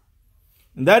finite.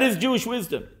 And that is Jewish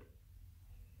wisdom.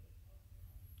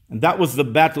 And that was the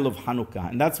battle of Hanukkah.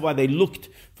 And that's why they looked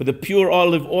for the pure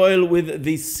olive oil with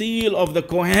the seal of the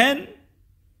Kohen,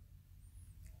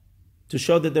 to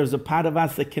show that there's a part of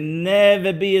us that can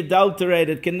never be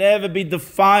adulterated, can never be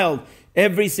defiled.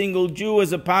 Every single Jew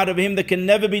is a part of him that can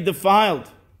never be defiled.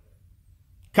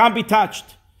 Can't be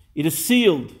touched. It is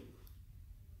sealed.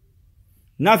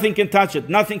 Nothing can touch it.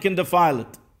 Nothing can defile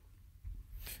it.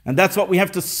 And that's what we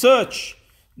have to search.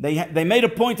 They made a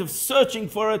point of searching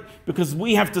for it because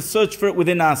we have to search for it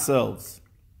within ourselves.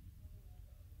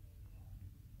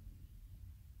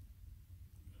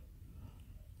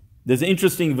 There's an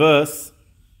interesting verse,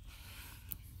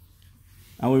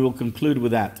 and we will conclude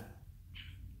with that.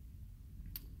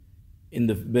 In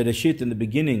the Bereshit, in the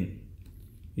beginning,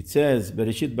 it says,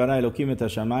 Bereshit bara Elokim et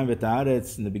hashamayim v'et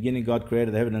haaretz. In the beginning, God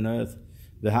created the heaven and earth.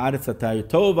 V'haaretz atah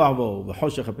tohu v'avohu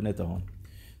v'choshech al pnei tehom.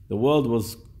 The world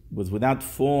was without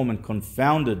form and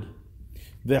confounded.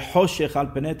 V'choshech al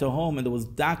pnei tehom, and there was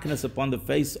darkness upon the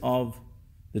face of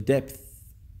the depth.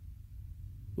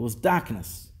 It was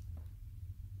darkness.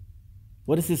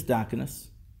 What is this darkness?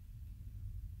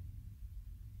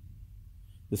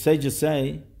 The sages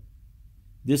say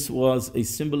this was a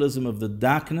symbolism of the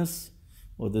darkness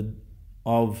or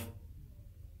of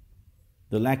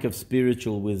the lack of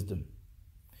spiritual wisdom,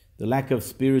 the lack of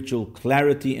spiritual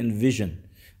clarity and vision,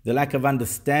 the lack of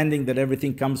understanding that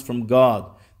everything comes from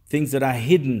God, things that are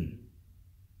hidden.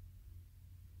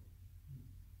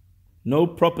 No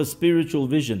proper spiritual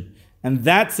vision. And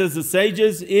that, says the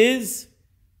sages,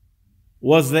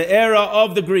 was the era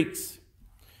of the Greeks.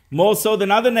 More so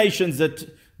than other nations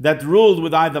that ruled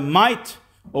with either might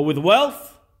or with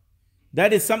wealth.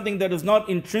 That is something that is not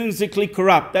intrinsically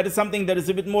corrupt. That is something that is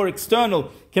a bit more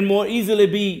external, can more easily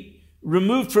be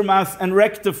removed from us and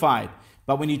rectified.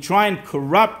 But when you try and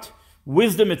corrupt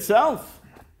wisdom itself,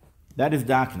 that is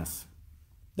darkness.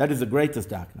 That is the greatest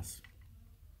darkness.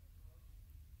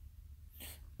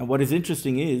 And what is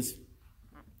interesting is,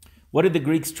 what did the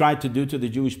Greeks try to do to the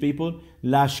Jewish people?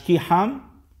 Lashkiham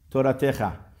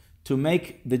Toratecha. To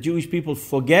make the Jewish people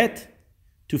forget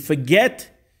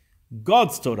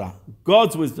God's Torah,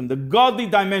 God's wisdom, the godly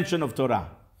dimension of Torah,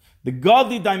 the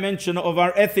godly dimension of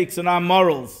our ethics and our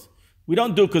morals. We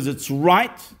don't do it because it's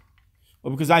right,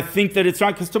 or because I think that it's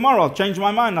right, because tomorrow I'll change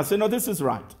my mind. I'll say, no, this is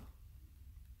right.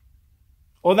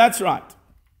 Or that's right.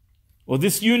 Or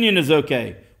this union is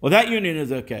okay. Or that union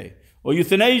is okay. Or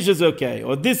euthanasia is okay.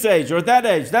 Or this age, or that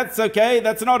age. That's okay,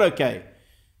 that's not okay.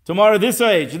 Tomorrow this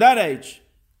age, that age.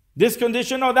 This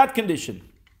condition or that condition.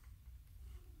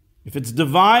 If it's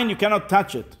divine, you cannot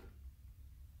touch it.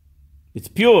 It's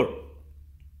pure.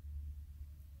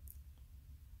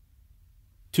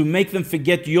 To make them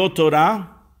forget your Torah,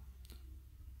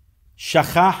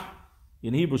 shachach,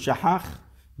 in Hebrew shachach,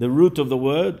 the root of the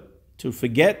word, to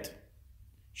forget,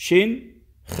 shin,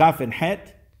 chaf and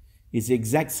het, is the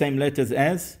exact same letters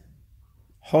as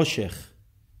hoshech,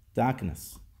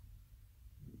 darkness.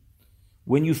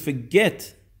 When you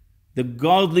forget the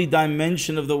godly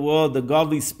dimension of the world, the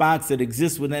godly sparks that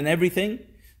exist within everything,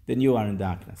 then you are in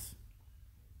darkness.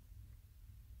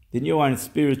 Then you are in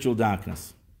spiritual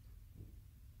darkness.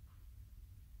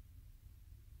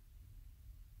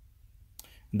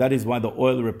 And that is why the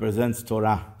oil represents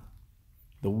Torah.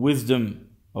 The wisdom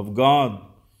of God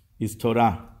is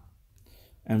Torah.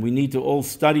 And we need to all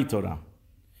study Torah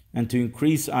and to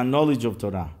increase our knowledge of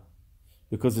Torah,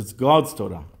 because it's God's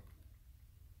Torah.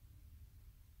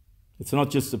 It's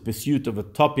not just a pursuit of a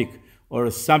topic or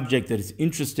a subject that is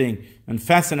interesting and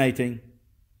fascinating,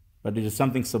 but it is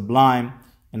something sublime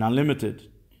and unlimited.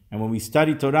 And when we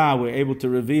study Torah, we're able to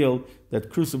reveal that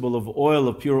crucible of oil,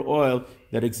 of pure oil,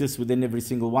 that exists within every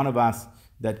single one of us,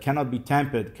 that cannot be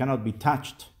tampered, cannot be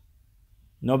touched.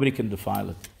 Nobody can defile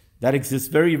it. That exists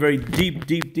very, very deep,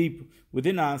 deep, deep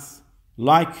within us,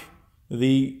 like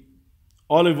the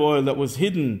olive oil that was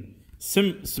hidden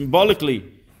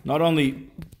symbolically, not only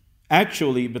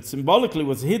actually, but symbolically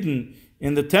was hidden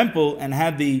in the temple and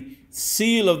had the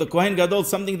seal of the Kohen Gadol,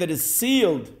 something that is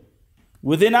sealed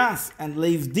within us and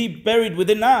lays deep buried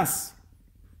within us,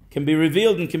 can be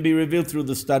revealed and can be revealed through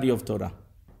the study of Torah.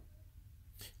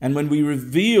 And when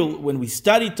we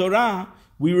study Torah,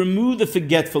 we remove the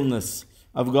forgetfulness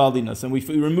of godliness, and we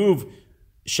remove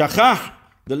shachach,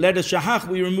 the letter shachach,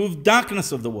 we remove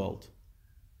darkness of the world.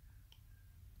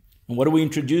 And what do we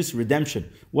introduce? Redemption.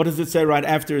 What does it say right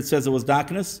after it says it was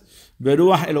darkness? The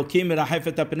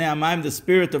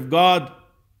Spirit of God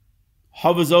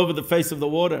hovers over the face of the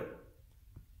water.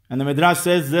 And the Midrash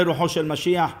says,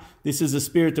 this is the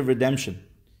spirit of redemption.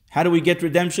 How do we get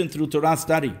redemption? Through Torah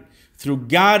study. Through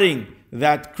guarding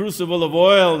that crucible of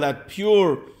oil, that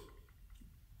pure,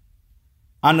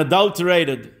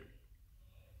 unadulterated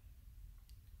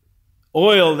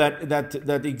oil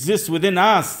that exists within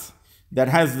us, that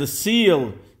has the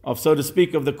seal of, so to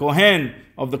speak, of the Kohen,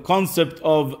 of the concept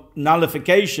of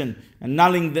nullification and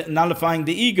nullifying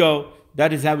the ego.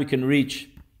 That is how we can reach,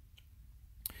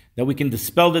 that we can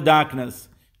dispel the darkness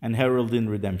and heralding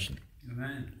redemption.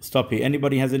 Amen. Stop here.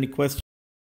 Anybody has any questions?